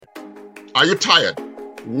Are you tired,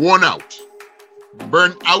 worn out,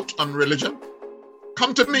 burnt out on religion?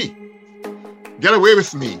 Come to me. Get away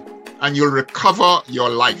with me and you'll recover your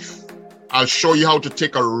life. I'll show you how to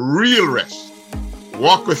take a real rest.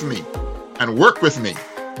 Walk with me and work with me.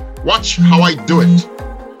 Watch how I do it.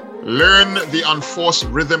 Learn the unforced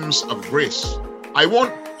rhythms of grace. I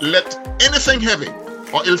won't let anything heavy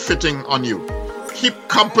or ill-fitting on you. Keep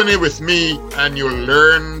company with me and you'll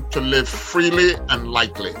learn to live freely and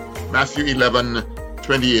lightly. Matthew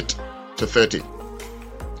 11:28-30.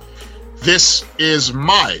 This is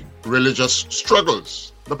My Religious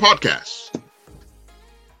Struggles, the podcast.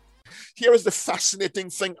 Here is the fascinating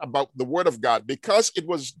thing about the Word of God. Because it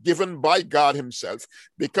was given by God himself,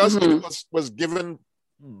 because it was given,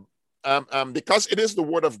 because it is the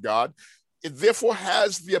Word of God, it therefore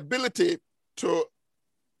has the ability to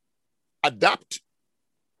adapt,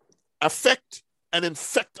 affect, and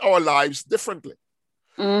infect our lives differently.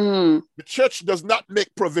 The church does not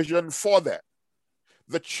make provision for that.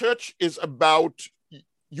 The church is about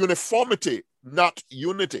uniformity, not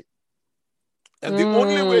unity. And the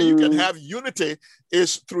only way you can have unity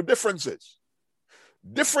is through differences.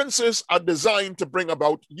 Differences are designed to bring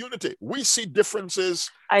about unity. We see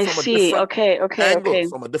differences from a different angle,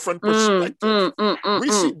 from a different perspective.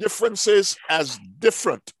 We see differences as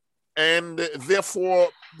different, and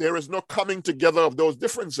therefore there is no coming together of those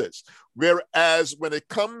differences. Whereas when it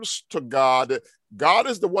comes to God, God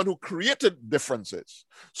is the one who created differences.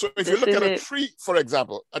 So if you look at a tree, for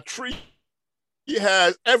example, a tree, he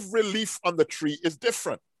has every leaf on the tree is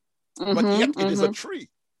different, but yet it is a tree.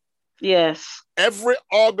 Yes. Every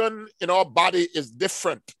organ in our body is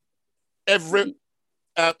different. Every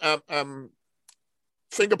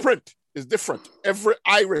fingerprint is different. Every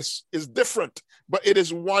iris is different, but it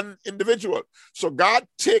is one individual. So God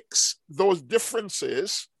takes those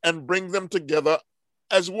differences and bring them together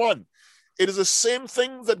as one. It is the same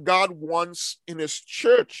thing that God wants in his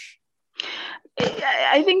church.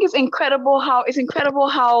 I think it's incredible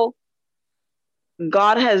how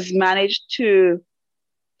God has managed to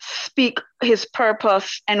speak his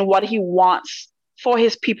purpose and what he wants for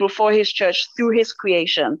his people, for his church, through his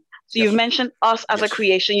creation. So you've mentioned us as a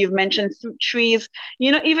creation. You've mentioned trees,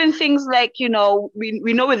 even things like, we know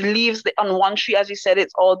with leaves on one tree, as you said,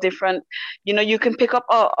 it's all different. You can pick up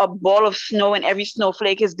a ball of snow and every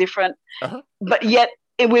snowflake is different. But yet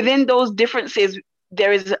within those differences,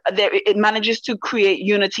 it manages to create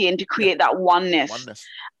unity and to create that oneness.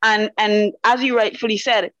 And as you rightfully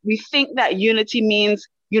said, we think that unity means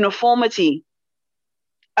uniformity,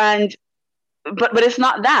 but it's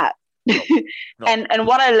not that. No. And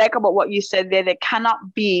what I like about what you said there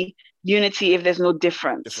cannot be unity if there's no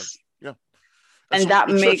difference. Yeah. And so that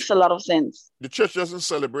makes a lot of sense. The church doesn't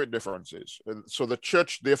celebrate differences. And so the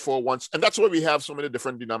church therefore wants, and that's why we have so many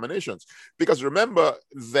different denominations. Because remember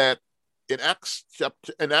that in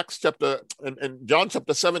John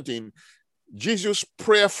chapter 17, Jesus'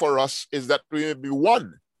 prayer for us is that we may be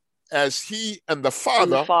one, as he and the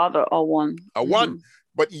Father are one.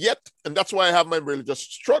 But yet, and that's why I have my religious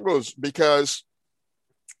struggles, because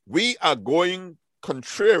we are going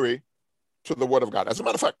contrary to the Word of God. As a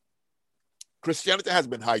matter of fact, Christianity has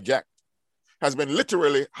been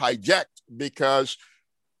literally hijacked, because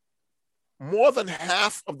more than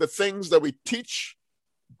half of the things that we teach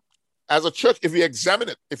as a church, if we examine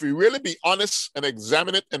it, if we really be honest and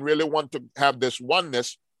examine it and really want to have this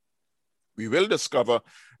oneness, we will discover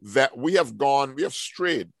that we have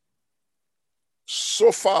strayed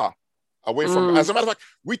so far away from. As a matter of fact,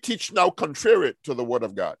 we teach now contrary to the Word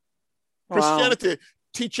of God. Wow. Christianity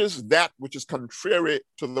teaches that which is contrary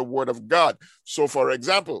to the Word of God. So, for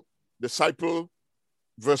example, disciple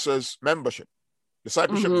versus membership,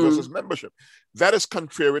 discipleship versus membership, that is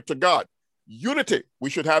contrary to God. Unity, we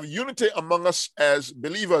should have unity among us as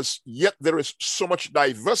believers, yet there is so much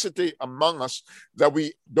diversity among us that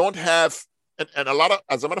we don't have, and a lot of,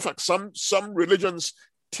 as a matter of fact, some religions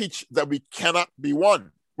teach that we cannot be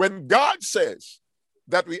one, when God says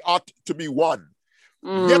that we ought to be one.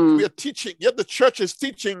 Yet the church is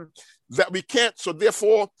teaching that we can't. So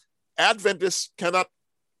therefore, Adventists cannot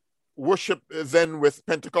worship then with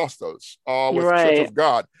Pentecostals or with Church of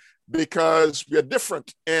God, because we are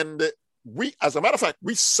different. And we, as a matter of fact,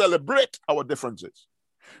 we celebrate our differences.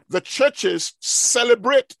 The churches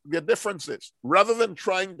celebrate their differences rather than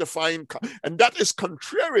trying to find, and that is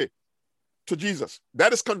contrary to Jesus.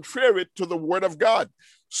 That is contrary to the Word of God.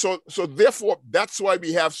 So therefore, that's why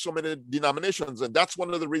we have so many denominations, and that's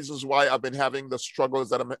one of the reasons why I've been having the struggles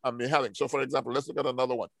that I'm having. So, for example, let's look at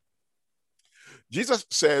another one. Jesus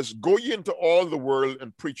says, "Go ye into all the world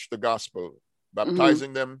and preach the gospel,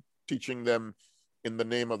 baptizing them, teaching them, in the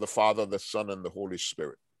name of the Father, the Son, and the Holy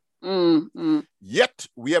Spirit. Mm-hmm. Yet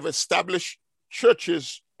we have established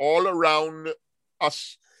churches all around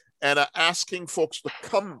us and are asking folks to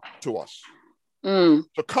come to us,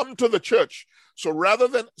 to come to the church. So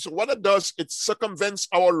what it does, it circumvents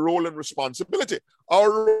our role and responsibility. Our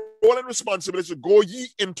role and responsibility is to go ye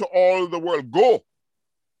into all the world. Go.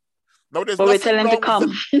 Now, there's nothing wrong with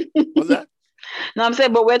them. What's that? No, I'm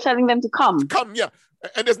saying, but we're telling them to come. Come, yeah.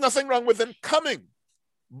 And there's nothing wrong with them coming.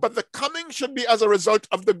 But the coming should be as a result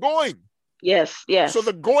of the going. Yes, yes. So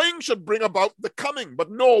the going should bring about the coming. But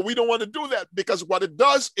no, we don't want to do that, because what it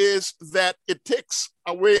does is that it takes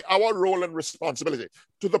away our role and responsibility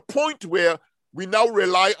to the point where we now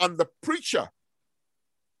rely on the preacher.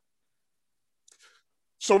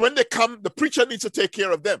 So when they come, the preacher needs to take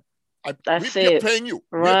care of them. We're paying you.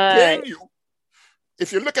 Right. We're paying you.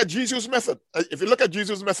 If you look at Jesus' method,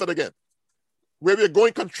 again, where we're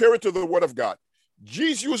going contrary to the word of God,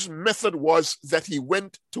 Jesus' method was that he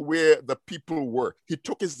went to where the people were. He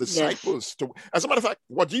took his disciples to, as a matter of fact,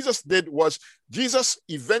 what Jesus did was Jesus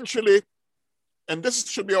eventually, and this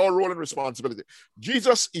should be our role and responsibility,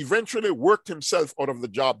 Jesus eventually worked himself out of the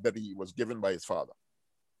job that he was given by his Father.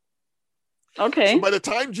 Okay. So by the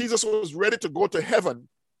time Jesus was ready to go to heaven,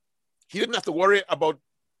 he didn't have to worry about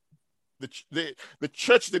the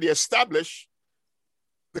church that he established,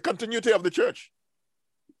 the continuity of the church.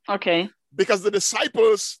 Okay. Because the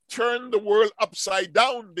defilers turned the world upside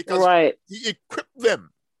down because he equipped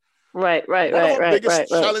them. Right. One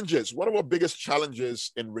of our biggest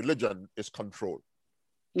challenges in religion is control.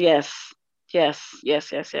 Yes.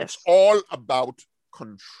 It's all about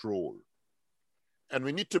control. And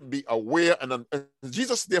we need to be aware, and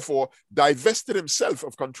Jesus therefore divested himself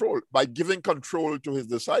of control by giving control to his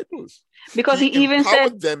disciples. Because he even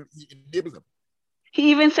said them, he enabled them.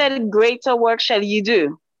 He even said, "Greater work shall ye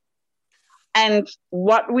do." And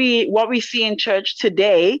what we see in church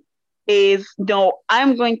today is, no,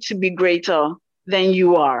 I'm going to be greater than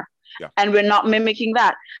you are. Yeah. And we're not mimicking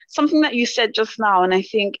that. Something that you said just now, and I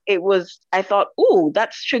think I thought, oh,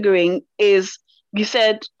 that's triggering, is you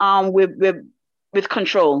said with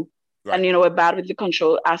control. Right. And, we're bad with the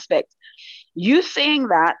control aspect. You saying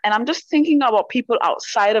that, and I'm just thinking about people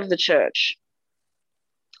outside of the church.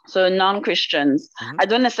 So non-Christians. Mm-hmm. I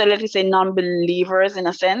don't necessarily say non-believers in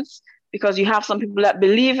a sense, because you have some people that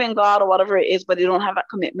believe in God or whatever it is, but they don't have that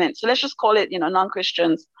commitment. So let's just call it,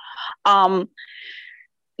 non-Christians,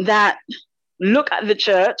 that look at the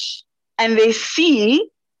church and they see,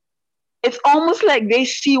 it's almost like they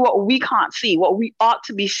see what we can't see, what we ought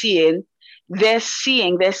to be seeing. They're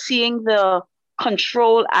seeing the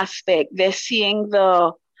control aspect. They're seeing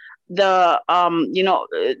the lack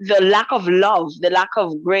of love, the lack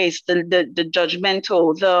of grace, the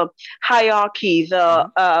judgmental, the hierarchy,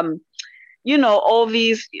 all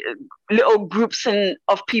these little groups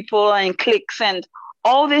of people and cliques and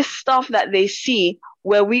all this stuff that they see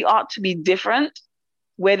where we ought to be different,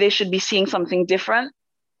 where they should be seeing something different.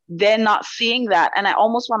 They're not seeing that. And I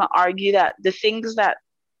almost want to argue that the things that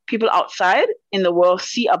people outside in the world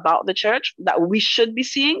see about the church that we should be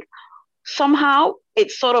seeing, somehow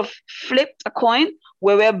it's sort of flipped a coin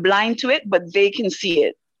where we're blind to it, but they can see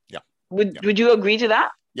it. Yeah. Would you agree to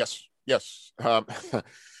that? Yes.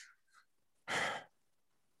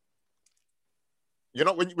 When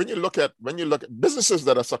you look at businesses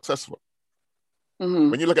that are successful,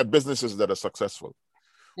 mm-hmm. when you look at businesses that are successful,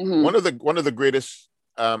 mm-hmm. one of the greatest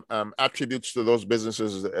attributes to those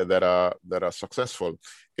businesses that are successful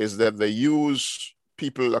is that they use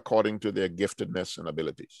people according to their giftedness and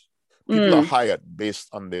abilities. People are hired based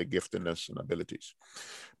on their giftedness and abilities.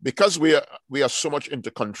 Because we are so much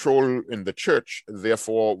into control in the church,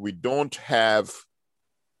 therefore we don't have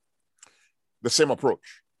the same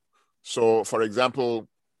approach. So, for example,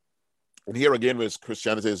 and here again, where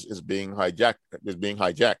Christianity is being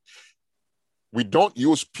hijacked, we don't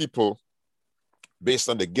use people based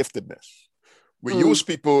on their giftedness. We use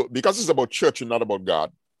people, because it's about church and not about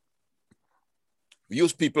God, we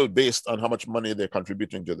use people based on how much money they're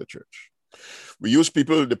contributing to the church. We use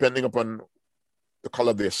people depending upon the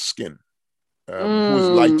color of their skin, who's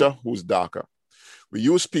lighter, who's darker. We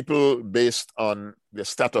use people based on their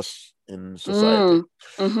status in society.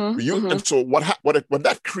 And so what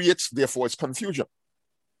that creates, therefore, is confusion.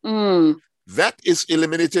 That is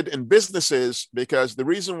eliminated in businesses, because the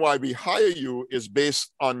reason why we hire you is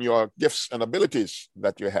based on your gifts and abilities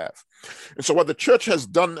that you have. And so what the church has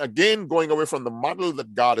done, again, going away from the model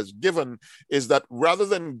that God has given, is that rather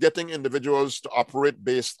than getting individuals to operate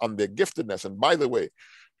based on their giftedness, and by the way,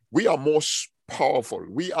 we are most powerful.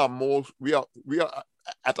 We are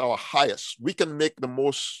at our highest. We can make the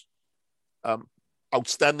most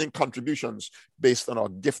outstanding contributions based on our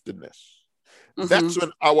giftedness. That's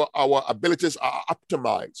when our abilities are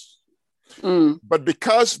optimized. But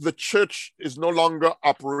because the church is no longer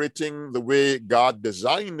operating the way God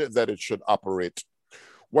designed that it should operate,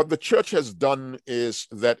 what the church has done is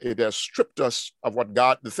that it has stripped us of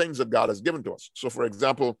the things that God has given to us. So, for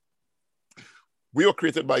example, we were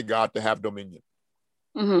created by God to have dominion.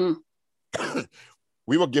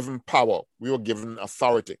 We were given power. We were given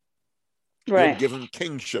authority. Right. We were given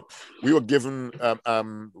kingship. We were given,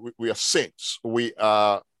 we are saints. We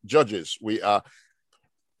are judges.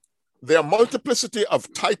 There are multiplicity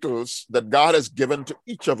of titles that God has given to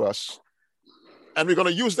each of us, and we're going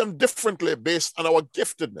to use them differently based on our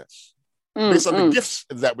giftedness, based on the gifts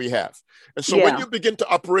that we have. And so when you begin to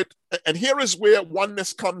operate, and here is where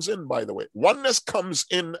oneness comes in, by the way. Oneness comes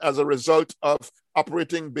in as a result of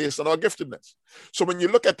operating based on our giftedness. So when you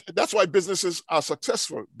look at, that's why businesses are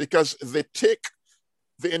successful, because they take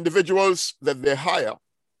the individuals that they hire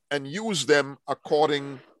and use them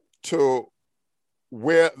according to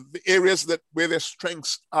where the areas where their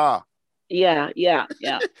strengths are. Yeah.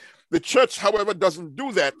 The church, however, doesn't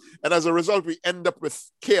do that. And as a result, we end up with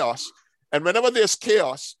chaos. And whenever there's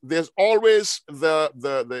chaos, there's always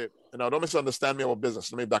don't misunderstand me about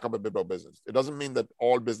business. Let me back up a bit about business. It doesn't mean that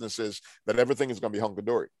all businesses, that everything is going to be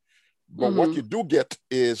hunky-dory. But what you do get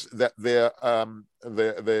is that they're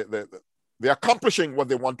accomplishing what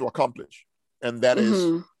they want to accomplish. And that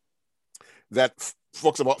is that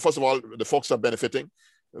first of all, the folks are benefiting.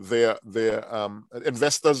 Their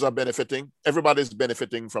investors are benefiting. Everybody's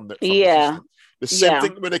benefiting from the system. The same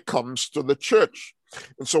thing when it comes to the church.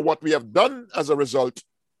 And so what we have done as a result,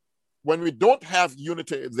 when we don't have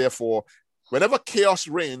unity, therefore, whenever chaos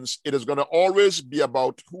reigns, it is going to always be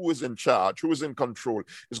about who is in charge, who is in control.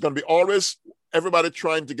 It's going to be always everybody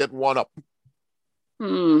trying to get one up.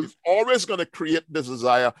 It's always going to create this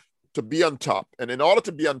desire to be on top. And in order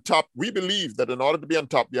to be on top, we believe that in order to be on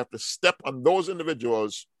top, we have to step on those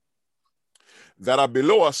individuals that are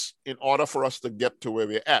below us in order for us to get to where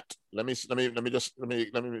we're at. Let me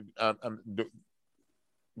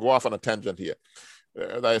go off on a tangent here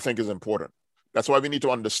that I think is important. That's why we need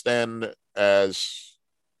to understand, as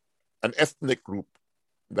an ethnic group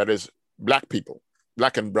that is Black people,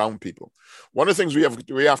 Black and brown people, one of the things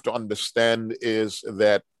we have to understand is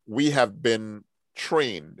that we have been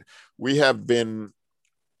trained. We have been,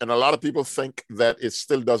 and a lot of people think that it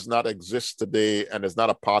still does not exist today and is not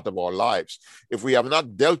a part of our lives. If we have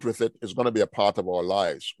not dealt with it, it's going to be a part of our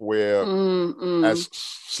lives, where as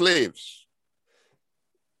slaves,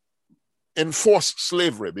 enforced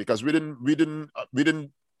slavery, because we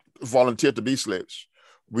didn't volunteer to be slaves.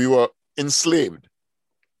 We were enslaved.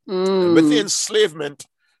 And with the enslavement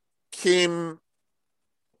came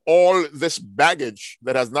all this baggage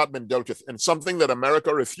that has not been dealt with, and something that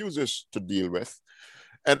America refuses to deal with.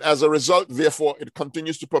 And as a result, therefore, it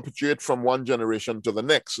continues to perpetuate from one generation to the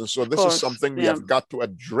next. And so this is something we have got to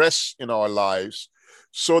address in our lives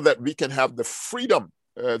so that we can have the freedom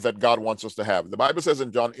that God wants us to have. The Bible says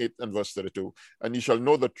in John 8 and verse 32, and you shall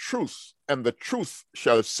know the truth, and the truth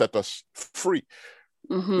shall set us free.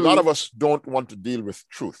 A lot of us don't want to deal with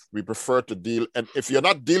truth. We prefer to deal, and if you're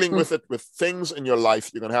not dealing with it, with things in your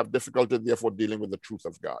life, you're going to have difficulty, therefore, dealing with the truth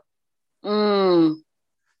of God.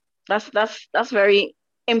 That's very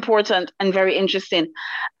important and very interesting.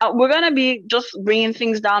 We're going to be just bringing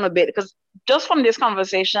things down a bit, because just from this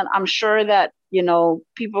conversation, I'm sure that,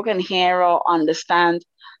 people can hear or understand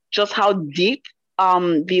just how deep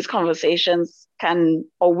these conversations can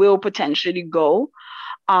or will potentially go.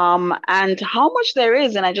 And how much there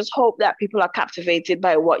is. And I just hope that people are captivated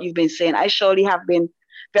by what you've been saying. I surely have been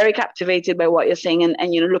very captivated by what you're saying, and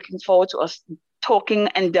looking forward to us talking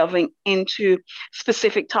and delving into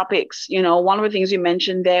specific topics. One of the things you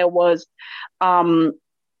mentioned there was to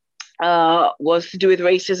do with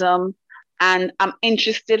racism. And I'm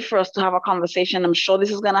interested for us to have a conversation. I'm sure this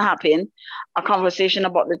is going to happen, a conversation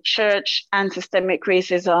about the church and systemic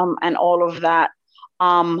racism and all of that.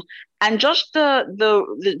 And just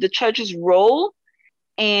the church's role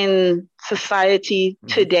in society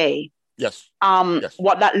today. Yes.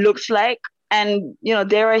 What that looks like, and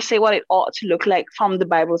dare I say, what it ought to look like from the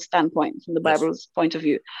Bible's standpoint, from the Bible's point of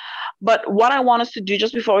view. But what I want us to do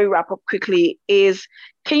just before we wrap up quickly is,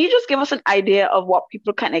 can you just give us an idea of what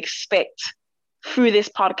people can expect through this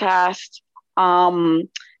podcast?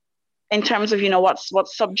 In terms of, what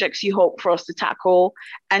subjects you hope for us to tackle,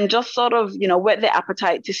 and just sort of, whet their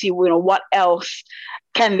appetite to see, what else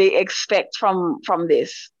can they expect from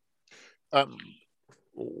this? One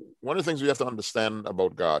of the things we have to understand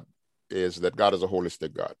about God is that God is a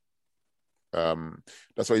holistic God.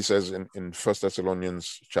 That's why he says in 1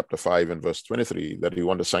 Thessalonians chapter 5 and verse 23 that he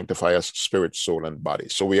wants to sanctify us spirit, soul, and body.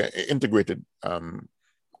 So we are integrated.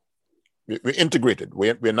 We're integrated.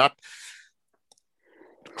 We're not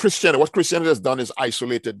Christianity. What Christianity has done is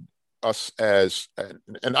isolated us as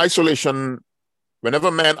an isolation.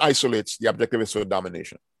 Whenever man isolates, the objective is for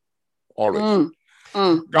domination. Always.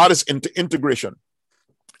 God is into integration.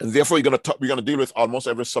 And therefore, we're going to deal with almost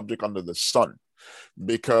every subject under the sun.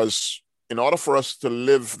 Because in order for us to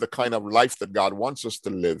live the kind of life that God wants us to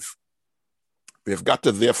live, we've got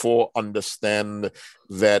to therefore understand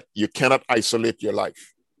that you cannot isolate your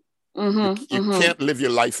life. You can't live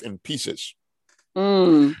your life in pieces.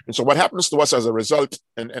 And so what happens to us as a result,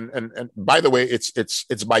 and by the way,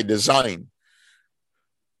 it's by design.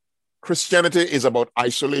 Christianity is about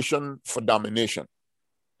isolation for domination.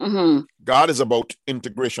 God is about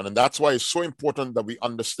integration. And that's why it's so important that we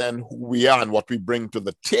understand who we are and what we bring to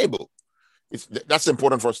the table. That's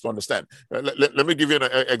important for us to understand. Let me give you an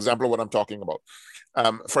example of what I'm talking about.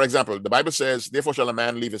 For example, the Bible says, therefore shall a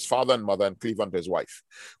man leave his father and mother and cleave unto his wife.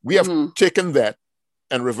 We have taken that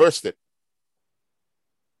and reversed it.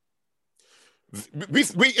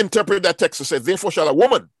 We interpret that text to say, therefore shall a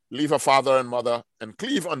woman leave her father and mother and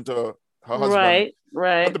cleave unto her husband.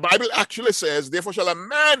 Right. But the Bible actually says, therefore shall a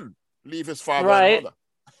man leave his father and mother.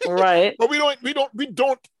 Right. But we don't.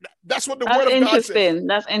 That's what the Word of God says.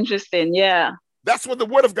 That's interesting. Yeah. That's what the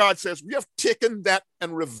Word of God says. We have taken that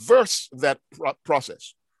and reversed that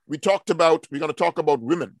process. We're going to talk about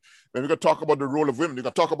women. Then we're going to talk about the role of women. We're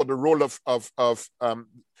going to talk about the role of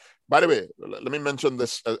by the way, let me mention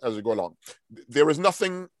this as we go along. There is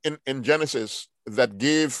nothing in Genesis that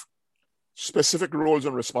gave specific roles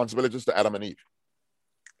and responsibilities to Adam and Eve.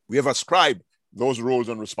 We have ascribed those roles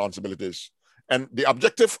and responsibilities. And the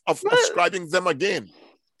objective of ascribing them again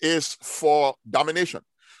is for domination,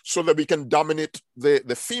 so that we can dominate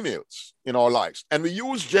the females in our lives. And we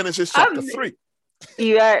use Genesis chapter 3.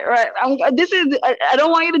 Yeah, right. I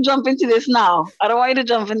don't want you to jump into this now.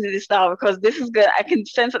 Because this is good. I can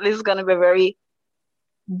sense that this is going to be a very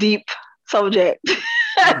deep subject.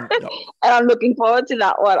 And I'm looking forward to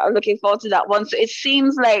that one. So it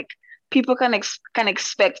seems like people can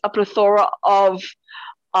expect a plethora of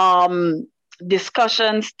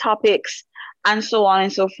discussions, topics, and so on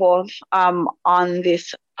and so forth on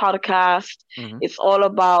this podcast. It's all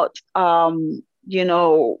about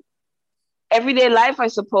everyday life, I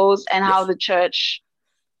suppose, and how the church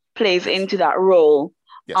plays into that role.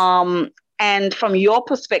 And from your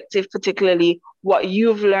perspective, particularly what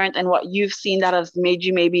you've learned and what you've seen that has made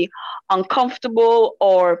you maybe uncomfortable,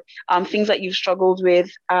 or things that you've struggled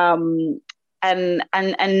with, and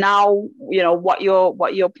now what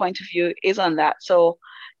your point of view is on that. So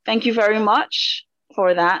thank you very much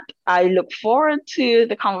for that. I look forward to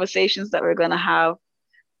the conversations that we're going to have.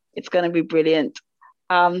 It's going to be brilliant.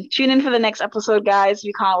 Tune in for the next episode, guys.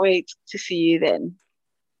 We can't wait to see you then.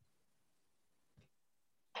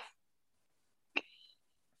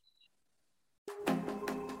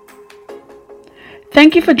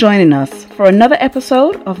 Thank you for joining us for another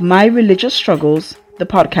episode of My Religious Struggles, the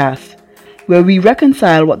podcast, where we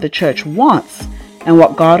reconcile what the church wants and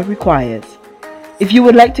what God requires. If you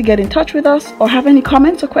would like to get in touch with us or have any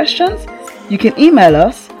comments or questions, you can email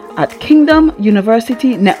us at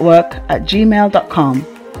kingdomuniversitynetwork@gmail.com.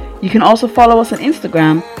 You can also follow us on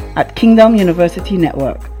Instagram at Kingdom University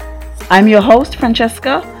Network. I'm your host,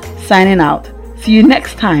 Francesca, signing out. See you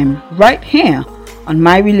next time, right here on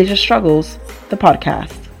My Religious Struggles, the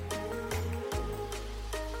podcast.